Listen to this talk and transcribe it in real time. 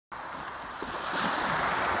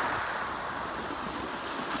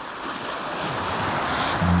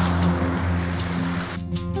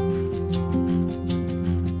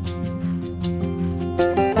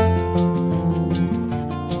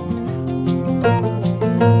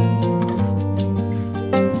Kia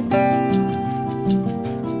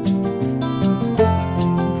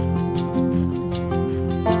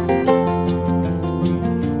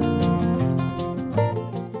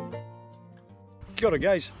ora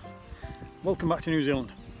guys, welcome back to New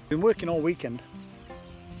Zealand. Been working all weekend.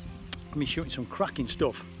 I've been shooting some cracking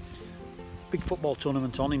stuff. Big football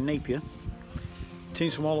tournament on in Napier.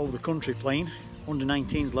 Teams from all over the country playing, under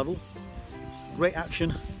 19s level. Great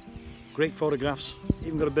action, great photographs,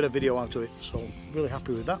 even got a bit of video out of it, so really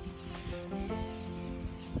happy with that.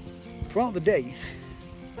 Throughout the day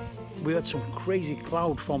we had some crazy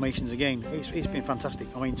cloud formations again. It's been fantastic.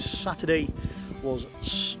 I mean, Saturday was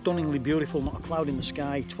stunningly beautiful, not a cloud in the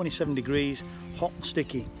sky, 27 degrees, hot and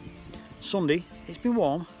sticky. Sunday, it's been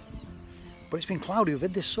warm, but it's been cloudy. We've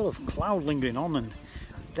had this sort of cloud lingering on, and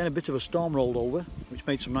then a bit of a storm rolled over, which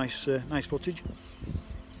made some nice footage.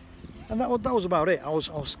 And that was about it.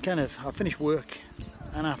 I finished work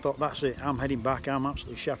and I thought, that's it, I'm heading back. I'm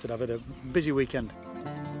absolutely shattered. I've had a busy weekend.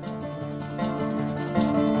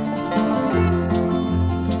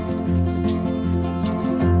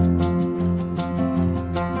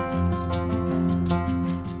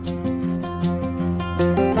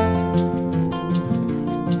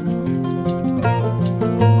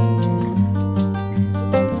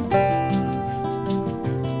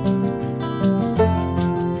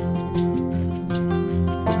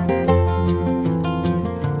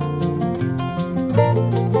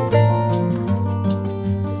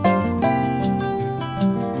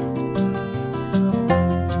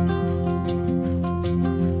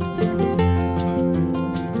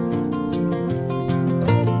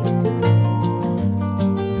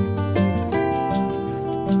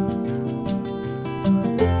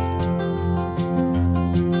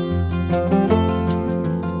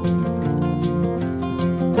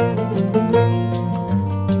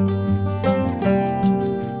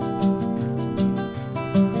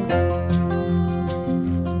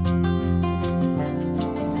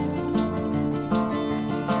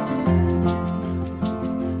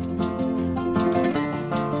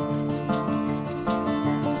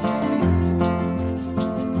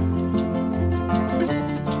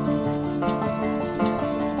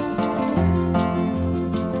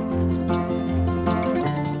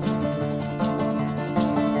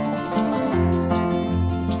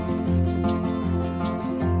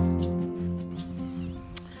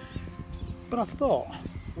 But I thought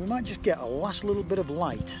we might just get a last little bit of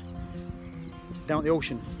light down at the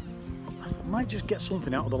ocean. I might just get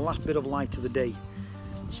something out of the last bit of light of the day.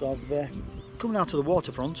 So I've come down to the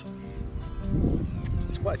waterfront.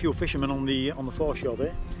 There's quite a few fishermen on the foreshore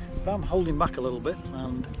there, but I'm holding back a little bit,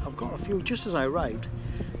 and I've got a few. Just as I arrived,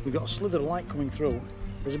 we got a slither of light coming through.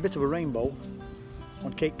 There's a bit of a rainbow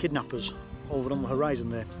on Cape Kidnappers over on the horizon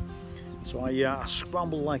there. So I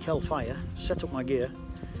scrambled like hellfire, set up my gear,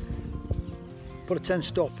 put a 10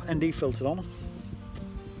 stop ND filter on,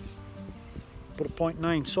 put a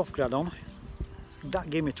 0.9 soft grad on. That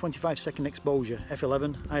gave me a 25-second exposure,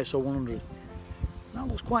 f11, ISO 100. That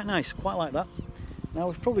looks quite nice, quite like that. Now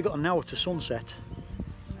we've probably got an hour to sunset,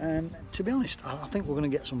 and to be honest, I think we're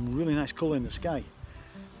going to get some really nice colour in the sky.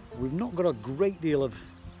 We've not got a great deal of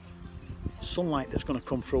sunlight that's going to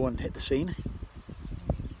come through and hit the scene.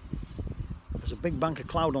 There's a big bank of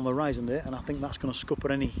cloud on the horizon there, and I think that's going to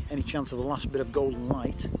scupper any chance of the last bit of golden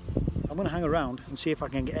light. I'm going to hang around and see if I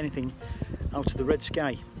can get anything out of the red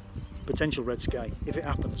sky, potential red sky, if it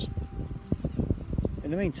happens.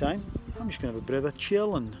 In the meantime, I'm just going to have a bit of a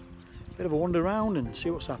chill and a bit of a wander around and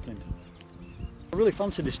see what's happening. I really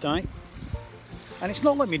fancied this night, and it's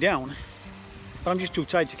not let me down, but I'm just too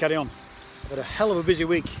tired to carry on. I've had a hell of a busy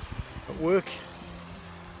week at work,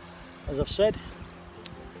 as I've said.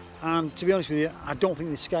 And to be honest with you, I don't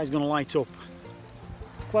think this sky's going to light up.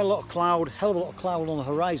 Quite a lot of cloud, hell of a lot of cloud on the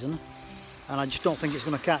horizon, and I just don't think it's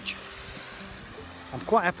going to catch. I'm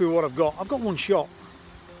quite happy with what I've got. I've got one shot,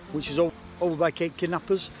 which is over by Cape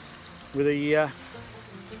Kidnappers, with a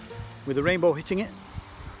rainbow hitting it.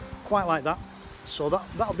 Quite like that. So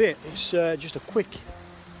that'll be it. It's just a quick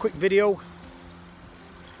video.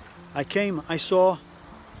 I came, I saw,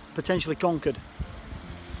 potentially conquered.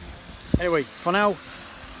 Anyway, for now,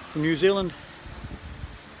 from New Zealand,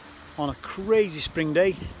 on a crazy spring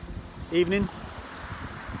day evening.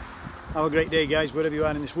 Have a great day, guys, wherever you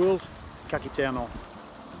are in this world. Ka kite anō.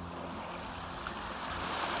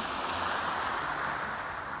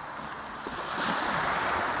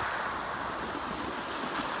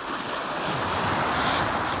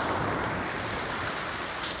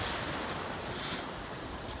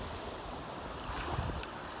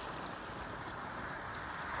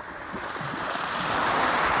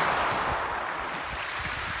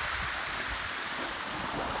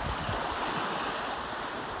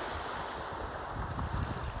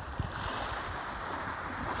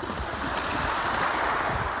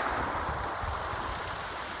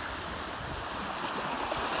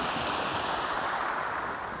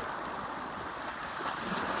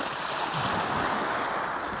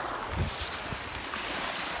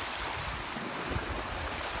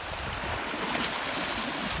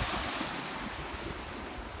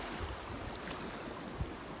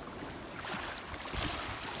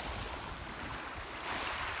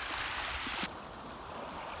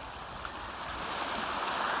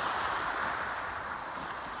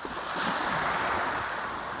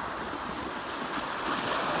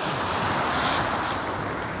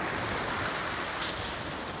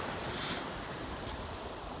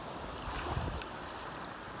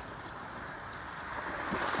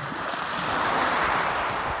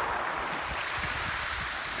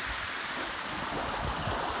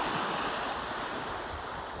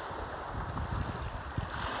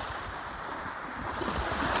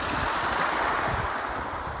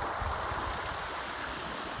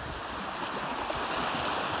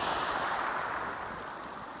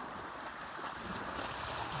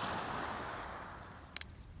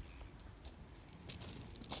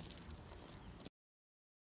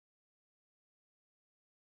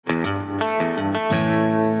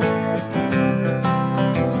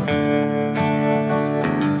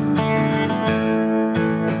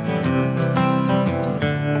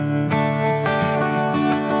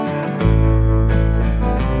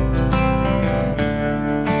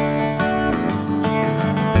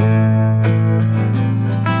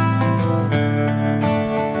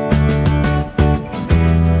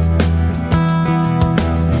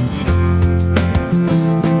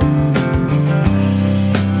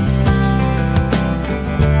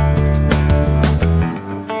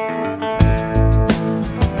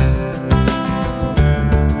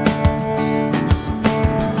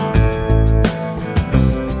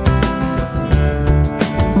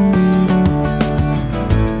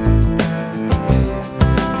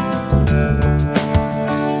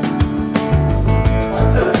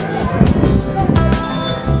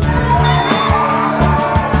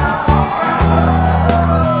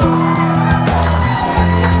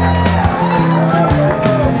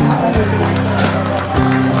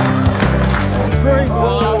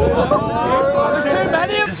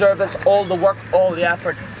 deserve this. All the work, all the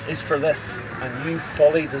effort is for this, and you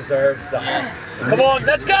fully deserve that. Come on,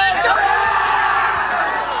 let's go!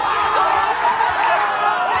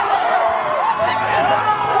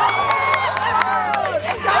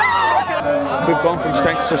 We've gone from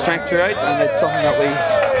strength to strength throughout, and it's something that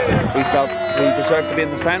we felt we deserved to be in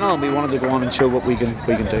the final, and we wanted to go on and show what we can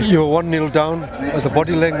do. You were 1-0 down. The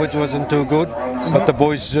body language wasn't too good, but the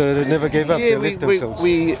boys never gave up. Yeah, they left themselves.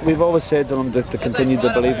 We've always said to them to continue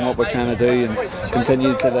to believe in what we're trying to do, and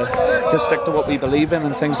continue to stick to what we believe in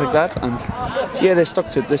and things like that. And yeah, they stuck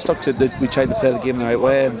to it. They stuck to it. We tried to play the game the right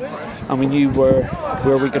way, and we knew where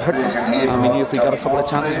we could hurt them, and we knew if we got a couple of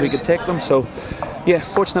chances we could take them. So yeah,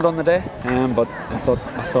 fortunate on the day, but I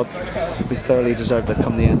thought we thoroughly deserved it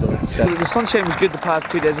come the end of the set. The sunshine was good the past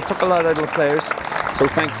 2 days. It took a lot out of the players, so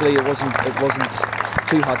thankfully it wasn't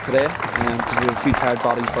too hot today, because we had a few tired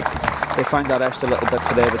bodies. But they found that extra little bit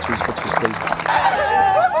today, which was pleasing.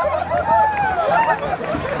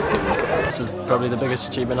 This is probably the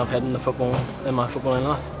biggest achievement I've had in my footballing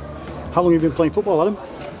life. How long have you been playing football, Adam?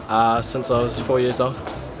 Since I was 4 years old.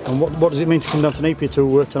 And what does it mean to come down to Napier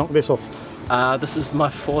to knock this off? This is my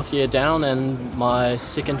 4th year down and my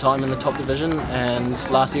 2nd time in the top division, and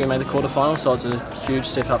last year we made the quarter-final, so it's a huge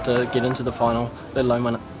step up to get into the final, let alone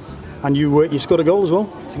win it. And you scored a goal as well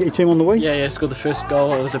to get your team on the way? Yeah, scored the first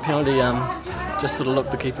goal. It was a penalty, just sort of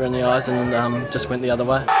looked the keeper in the eyes and just went the other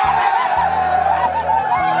way.